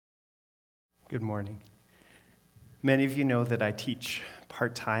Good morning. Many of you know that I teach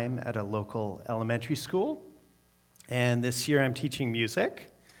part-time at a local elementary school, and this year I'm teaching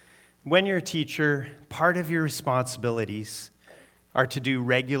music. When you're a teacher, part of your responsibilities are to do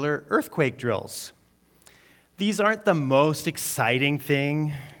regular earthquake drills. These aren't the most exciting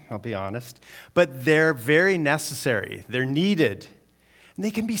thing, I'll be honest, but they're very necessary. They're needed, and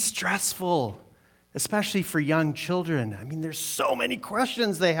they can be stressful, especially for young children. I mean, there's so many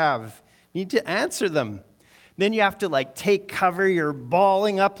questions they have. You need to answer them. Then you have to take cover. You're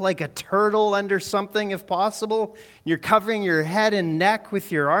balling up like a turtle under something if possible. You're covering your head and neck with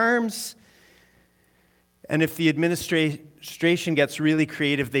your arms. And if the administration gets really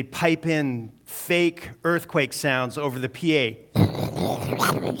creative, they pipe in fake earthquake sounds over the PA.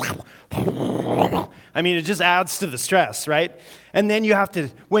 I mean, it just adds to the stress, right? And then you have to,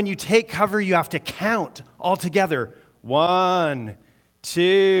 when you take cover, you have to count all together. 1,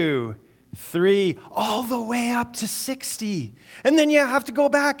 2, 3, all the way up to 60. And then you have to go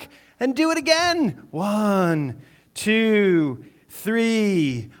back and do it again. 1, 2,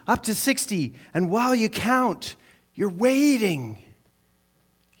 3, up to 60. And while you count, you're waiting.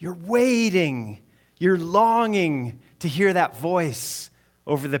 You're waiting. You're longing to hear that voice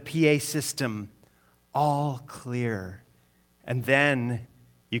over the PA system. All clear. And then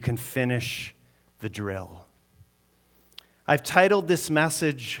you can finish the drill. I've titled this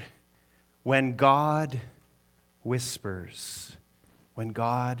message, When God Whispers. When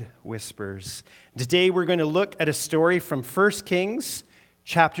God Whispers. Today we're going to look at a story from 1 Kings,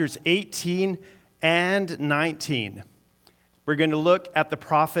 chapters 18 and 19. We're going to look at the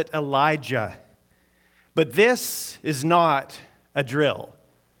prophet Elijah. But this is not a drill.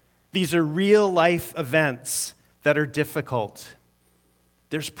 These are real life events that are difficult.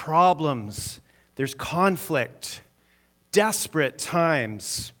 There's problems. There's conflict. Desperate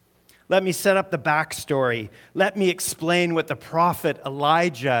times. Let me set up the backstory. Let me explain what the prophet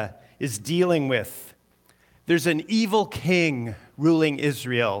Elijah is dealing with. There's an evil king ruling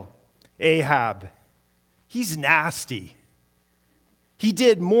Israel, Ahab. He's nasty. He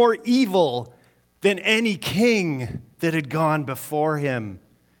did more evil than any king that had gone before him.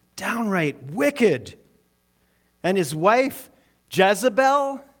 Downright wicked. And his wife,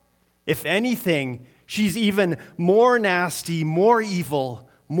 Jezebel, if anything, she's even more nasty, more evil,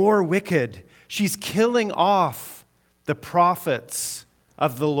 more wicked. She's killing off the prophets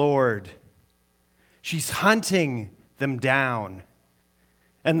of the Lord. She's hunting them down.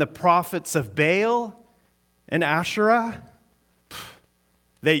 And the prophets of Baal and Asherah,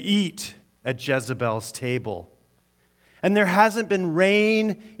 they eat at Jezebel's table. And there hasn't been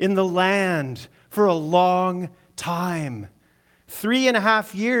rain in the land for a long time.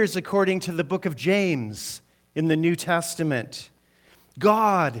 3.5 years, according to the book of James in the New Testament.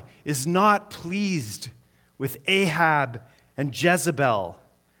 God is not pleased with Ahab and Jezebel.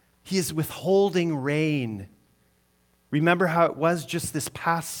 He is withholding rain. Remember how it was just this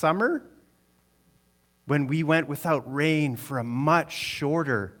past summer when we went without rain for a much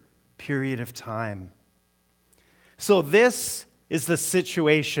shorter period of time. So this is the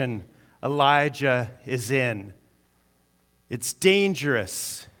situation Elijah is in. It's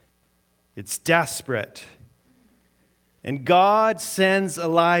dangerous. It's desperate. And God sends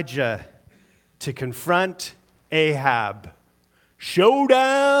Elijah to confront Ahab.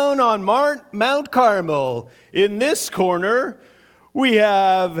 Showdown on Mount Carmel. In this corner, we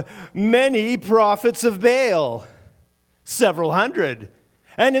have many prophets of Baal, several hundred.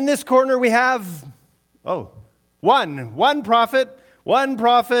 And in this corner, we have, one prophet,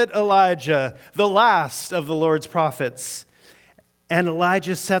 Elijah, the last of the Lord's prophets. And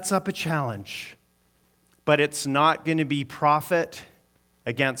Elijah sets up a challenge. But it's not going to be prophet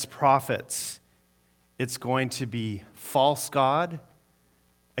against prophets. It's going to be false God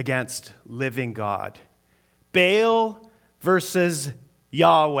against living God. Baal versus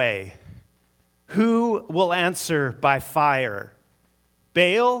Yahweh. Who will answer by fire?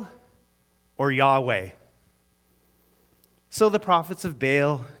 Baal or Yahweh? So the prophets of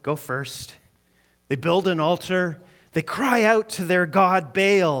Baal go first. They build an altar. They cry out to their god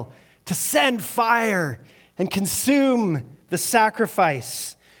Baal to send fire and consume the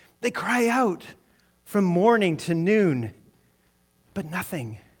sacrifice. They cry out from morning to noon, but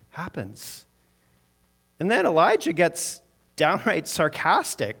nothing happens. And then Elijah gets downright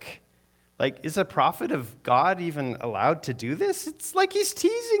sarcastic. Is a prophet of God even allowed to do this? It's like he's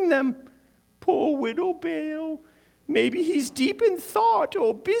teasing them. Poor widow Baal. Maybe he's deep in thought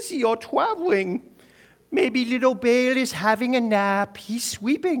or busy or traveling. Maybe little Baal is having a nap. He's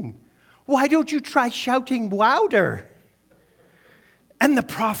sweeping. Why don't you try shouting louder? And the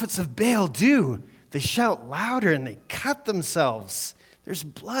prophets of Baal do. They shout louder and they cut themselves. There's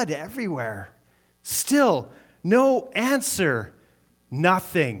blood everywhere. Still, no answer,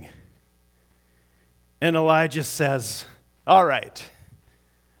 nothing. And Elijah says, all right,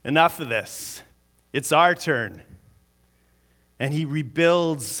 enough of this. It's our turn. And he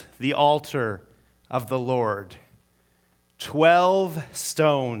rebuilds the altar of the Lord. 12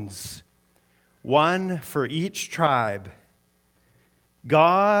 stones, one for each tribe.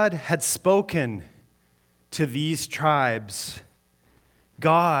 God had spoken to these tribes.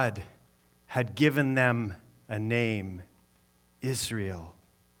 God had given them a name, Israel.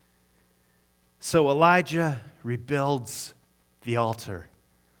 So Elijah rebuilds the altar.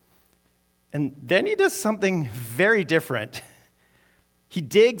 And then he does something very different. He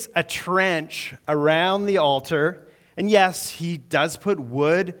digs a trench around the altar. And yes, he does put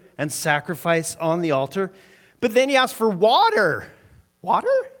wood and sacrifice on the altar. But then he asks for water. Water?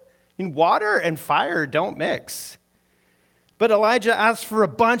 I mean, water and fire don't mix. But Elijah asks for a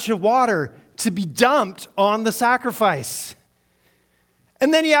bunch of water to be dumped on the sacrifice.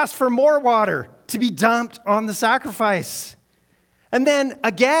 And then he asks for more water to be dumped on the sacrifice. And then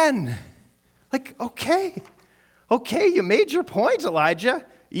again, okay, you made your point, Elijah.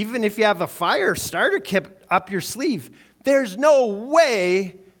 Even if you have a fire starter kit up your sleeve, there's no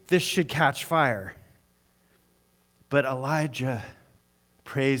way this should catch fire. But Elijah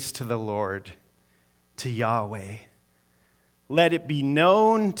prays to the Lord, to Yahweh. Let it be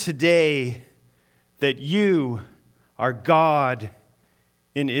known today that you are God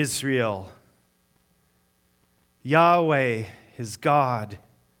in Israel. Yahweh is God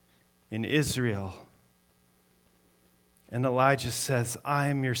in Israel. And Elijah says, I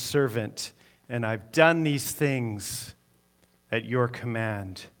am your servant, and I've done these things at your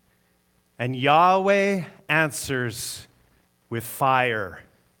command. And Yahweh answers with fire.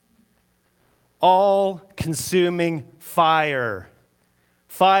 All-consuming fire.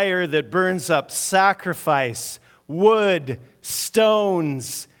 Fire that burns up sacrifice, wood,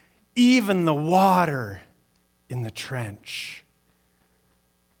 stones, even the water in the trench.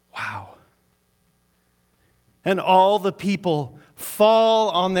 Wow. And all the people fall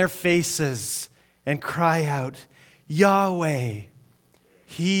on their faces and cry out, Yahweh,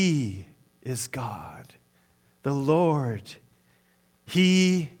 He is God. The Lord,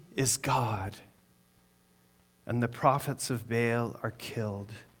 He is God. And the prophets of Baal are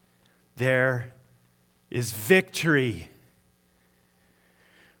killed. There is victory.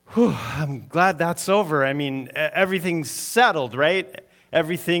 Whew, I'm glad that's over. I mean, everything's settled, right?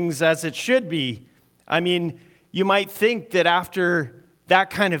 Everything's as it should be. I mean, you might think that after that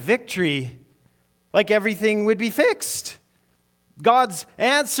kind of victory, everything would be fixed. God's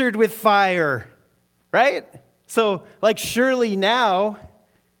answered with fire, right? So, surely now,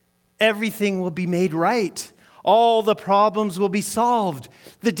 everything will be made right. All the problems will be solved.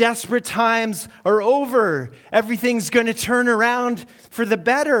 The desperate times are over. Everything's going to turn around for the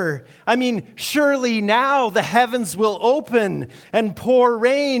better. I mean, surely now the heavens will open and pour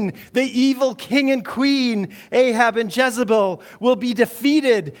rain. The evil king and queen, Ahab and Jezebel, will be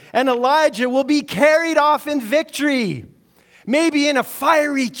defeated, and Elijah will be carried off in victory. Maybe in a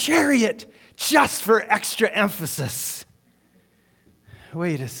fiery chariot, just for extra emphasis.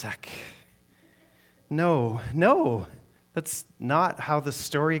 Wait a sec. No, that's not how the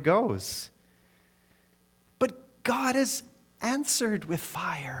story goes. But God has answered with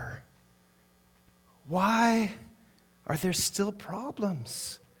fire. Why are there still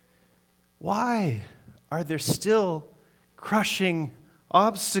problems? Why are there still crushing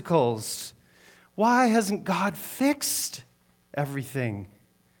obstacles? Why hasn't God fixed everything?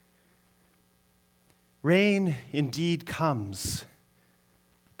 Rain indeed comes,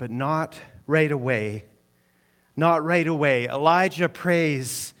 but not right away. Not right away. Elijah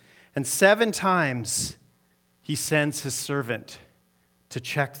prays, and 7 times he sends his servant to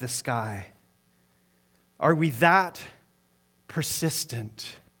check the sky. Are we that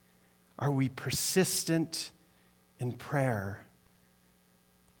persistent? Are we persistent in prayer?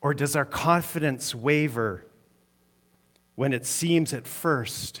 Or does our confidence waver when it seems at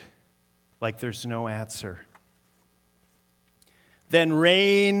first like there's no answer? Then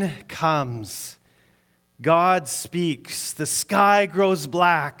rain comes. God speaks. The sky grows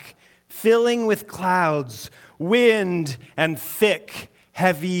black, filling with clouds, wind, and thick,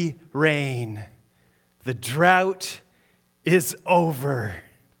 heavy rain. The drought is over.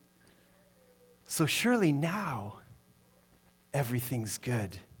 So surely now, everything's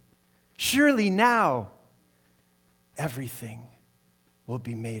good. Surely now, everything will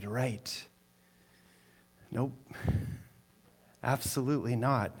be made right. Nope. Absolutely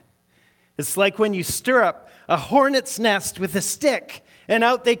not. It's like when you stir up a hornet's nest with a stick, and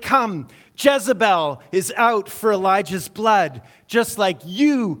out they come. Jezebel is out for Elijah's blood, just like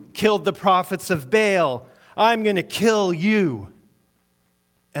you killed the prophets of Baal. I'm going to kill you.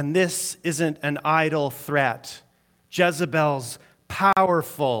 And this isn't an idle threat. Jezebel's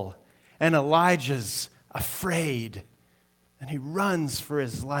powerful, and Elijah's afraid, and he runs for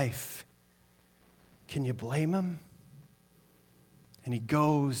his life. Can you blame him? And he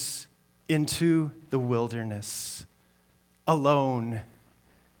goes into the wilderness, alone,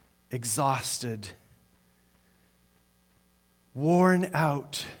 exhausted, worn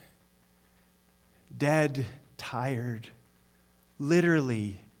out, dead, tired.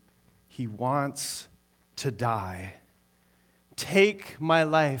 Literally, he wants to die. Take my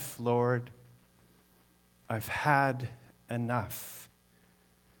life, Lord. I've had enough.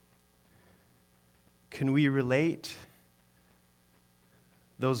 Can we relate?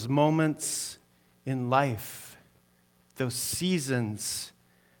 Those moments in life, those seasons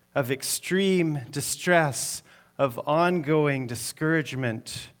of extreme distress, of ongoing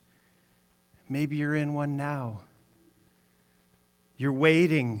discouragement. Maybe you're in one now. You're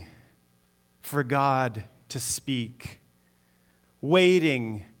waiting for God to speak,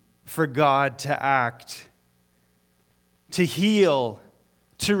 waiting for God to act, to heal,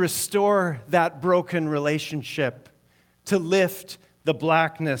 to restore that broken relationship, to lift the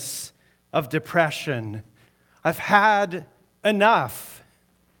blackness of depression. I've had enough.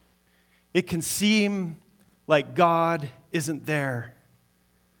 It can seem like God isn't there,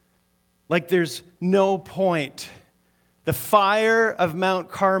 like there's no point. The fire of Mount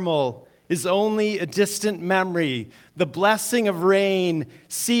Carmel is only a distant memory. The blessing of rain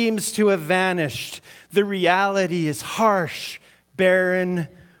seems to have vanished. The reality is harsh, barren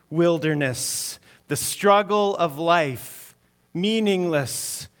wilderness. The struggle of life,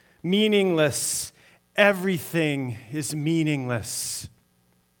 meaningless. Everything is meaningless.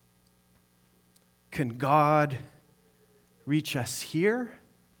 Can God reach us here?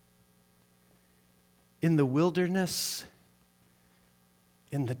 In the wilderness?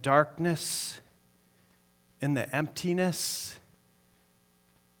 In the darkness? In the emptiness?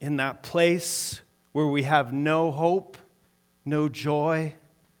 In that place where we have no hope, no joy,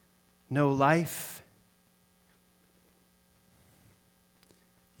 no life?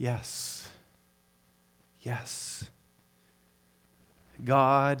 Yes. Yes.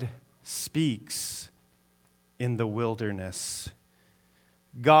 God speaks in the wilderness.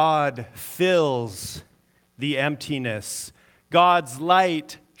 God fills the emptiness. God's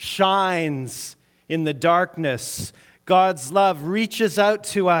light shines in the darkness. God's love reaches out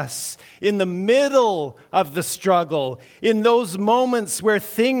to us in the middle of the struggle. In those moments where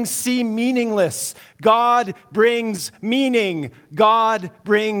things seem meaningless, God brings meaning. God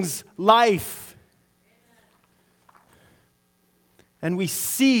brings life. And we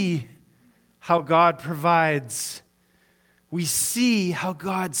see how God provides. We see how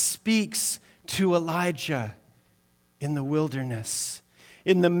God speaks to Elijah in the wilderness.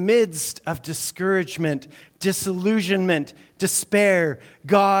 In the midst of discouragement, disillusionment, despair,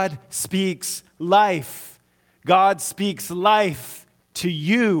 God speaks life. God speaks life to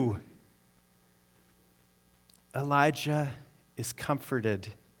you. Elijah is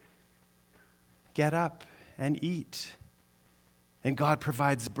comforted. Get up and eat. And God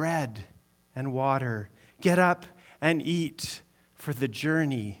provides bread and water. Get up and eat, for the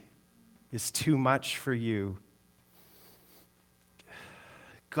journey is too much for you.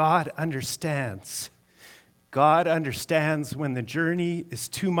 God understands. God understands when the journey is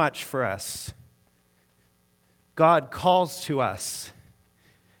too much for us. God calls to us.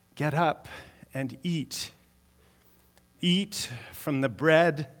 Get up and eat. Eat from the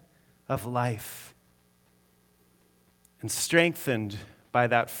bread of life. And strengthened by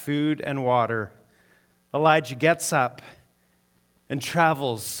that food and water, Elijah gets up and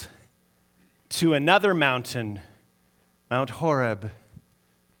travels to another mountain, Mount Horeb,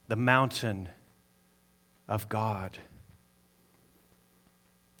 the mountain of God.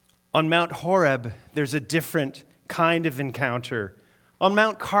 On Mount Horeb, there's a different kind of encounter. On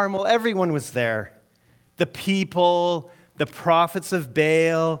Mount Carmel, everyone was there. The people, the prophets of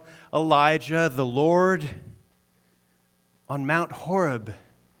Baal, Elijah, the Lord. On Mount Horeb,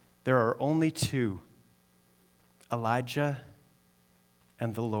 there are only two, Elijah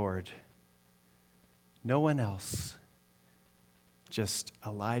and the Lord. No one else, just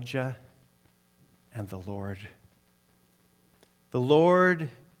Elijah and the Lord. The Lord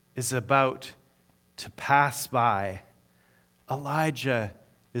is about to pass by. Elijah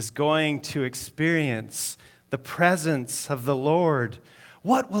is going to experience the presence of the Lord.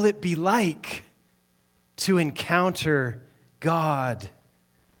 What will it be like to encounter God?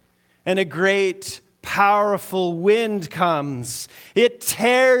 And a great, powerful wind comes. It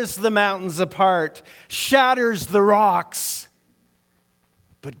tears the mountains apart, shatters the rocks.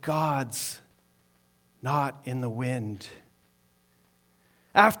 But God's not in the wind.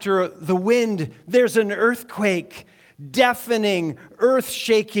 After the wind, there's an earthquake, deafening,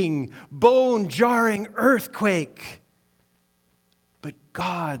 earth-shaking, bone-jarring earthquake. But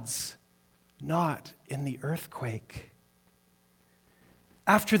God's not in the earthquake.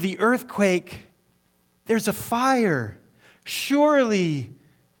 After the earthquake, there's a fire. Surely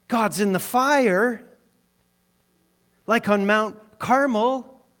God's in the fire. Like on Mount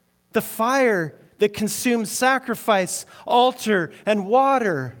Carmel, the fire that consumes sacrifice, altar, and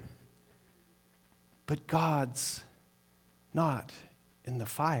water. But God's not in the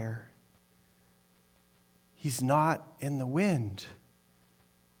fire. He's not in the wind.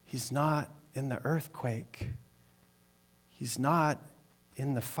 He's not in the earthquake. He's not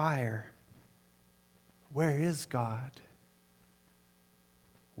in the fire. Where is God?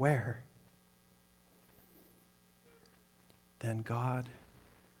 Where? Then God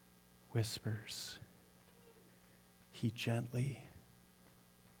whispers. He gently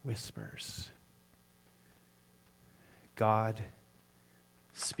whispers. God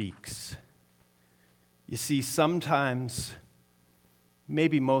speaks. You see, sometimes,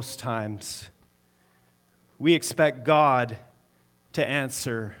 maybe most times, we expect God to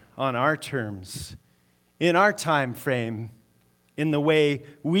answer on our terms, in our time frame, in the way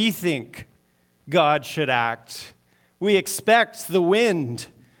we think God should act. We expect the wind.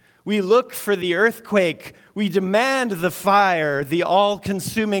 We look for the earthquake. We demand the fire, the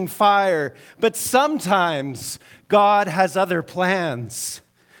all-consuming fire. But sometimes God has other plans.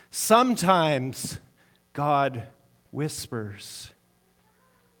 Sometimes God whispers.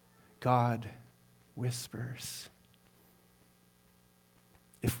 God whispers.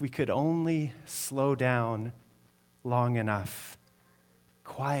 If we could only slow down long enough,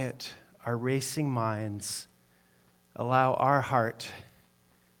 quiet our racing minds, allow our heart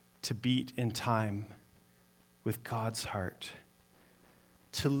to beat in time with God's heart,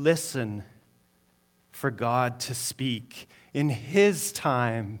 to listen for God to speak in His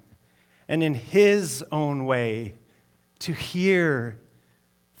time and in His own way, to hear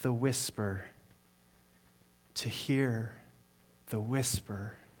the whisper, to hear the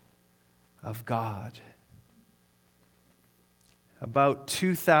whisper of God. About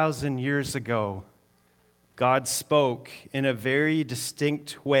 2,000 years ago, God spoke in a very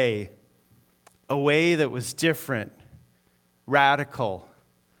distinct way, a way that was different, radical,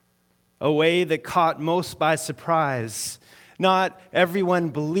 a way that caught most by surprise. Not everyone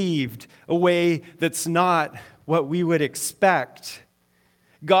believed, a way that's not what we would expect.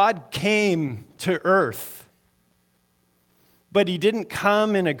 God came to earth, but He didn't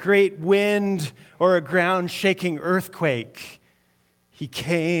come in a great wind or a ground-shaking earthquake. He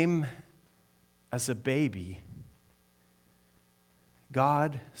came as a baby.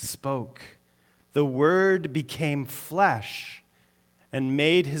 God spoke. The Word became flesh and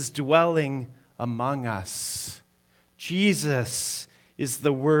made His dwelling among us. Jesus is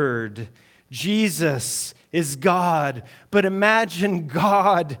the Word. Jesus is God. But imagine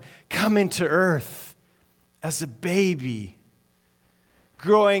God coming to earth as a baby,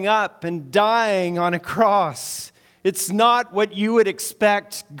 growing up and dying on a cross. It's not what you would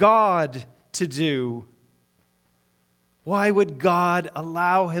expect God to do. Why would God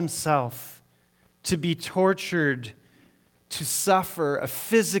allow Himself to be tortured, to suffer a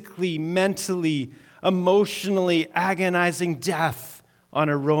physically, mentally, emotionally agonizing death on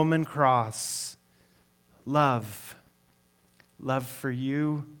a Roman cross? Love. Love for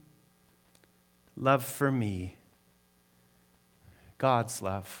you. Love for me. God's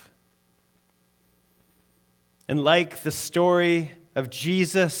love. And like the story of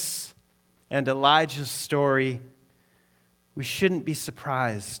Jesus and Elijah's story, we shouldn't be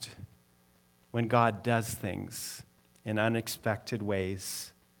surprised when God does things in unexpected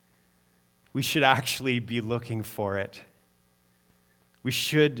ways. We should actually be looking for it. We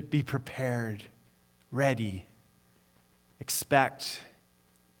should be prepared, ready, expect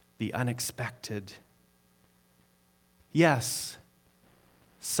the unexpected. Yes,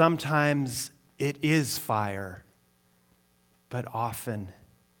 sometimes it is fire, but often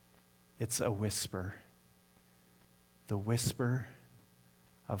it's a whisper. The whisper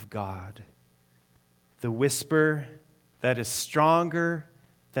of God. The whisper that is stronger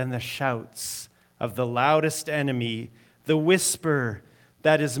than the shouts of the loudest enemy. The whisper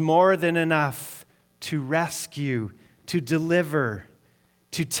that is more than enough to rescue, to deliver,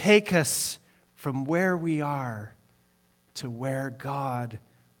 to take us from where we are to where God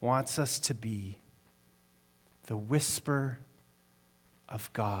wants us to be. The whisper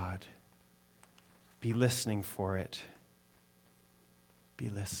of God. Be listening for it. Be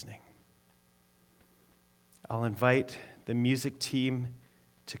listening. I'll invite the music team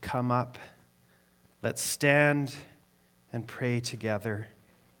to come up. Let's stand and pray together.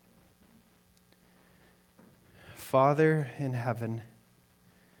 Father in heaven,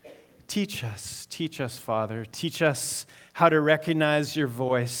 teach us, Father. Teach us how to recognize your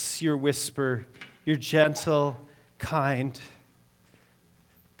voice, your whisper, your gentle, kind,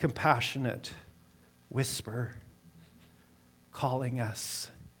 compassionate whisper calling us.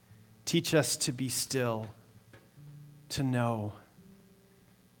 Teach us to be still, to know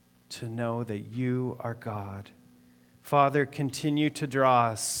that you are God. Father, continue to draw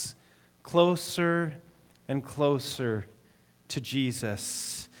us closer and closer to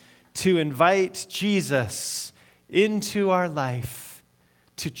Jesus, to invite Jesus into our life,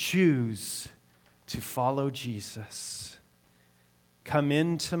 to choose to follow Jesus. Come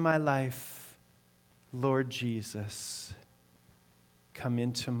into my life, Lord Jesus. Come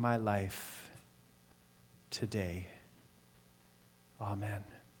into my life today. Amen.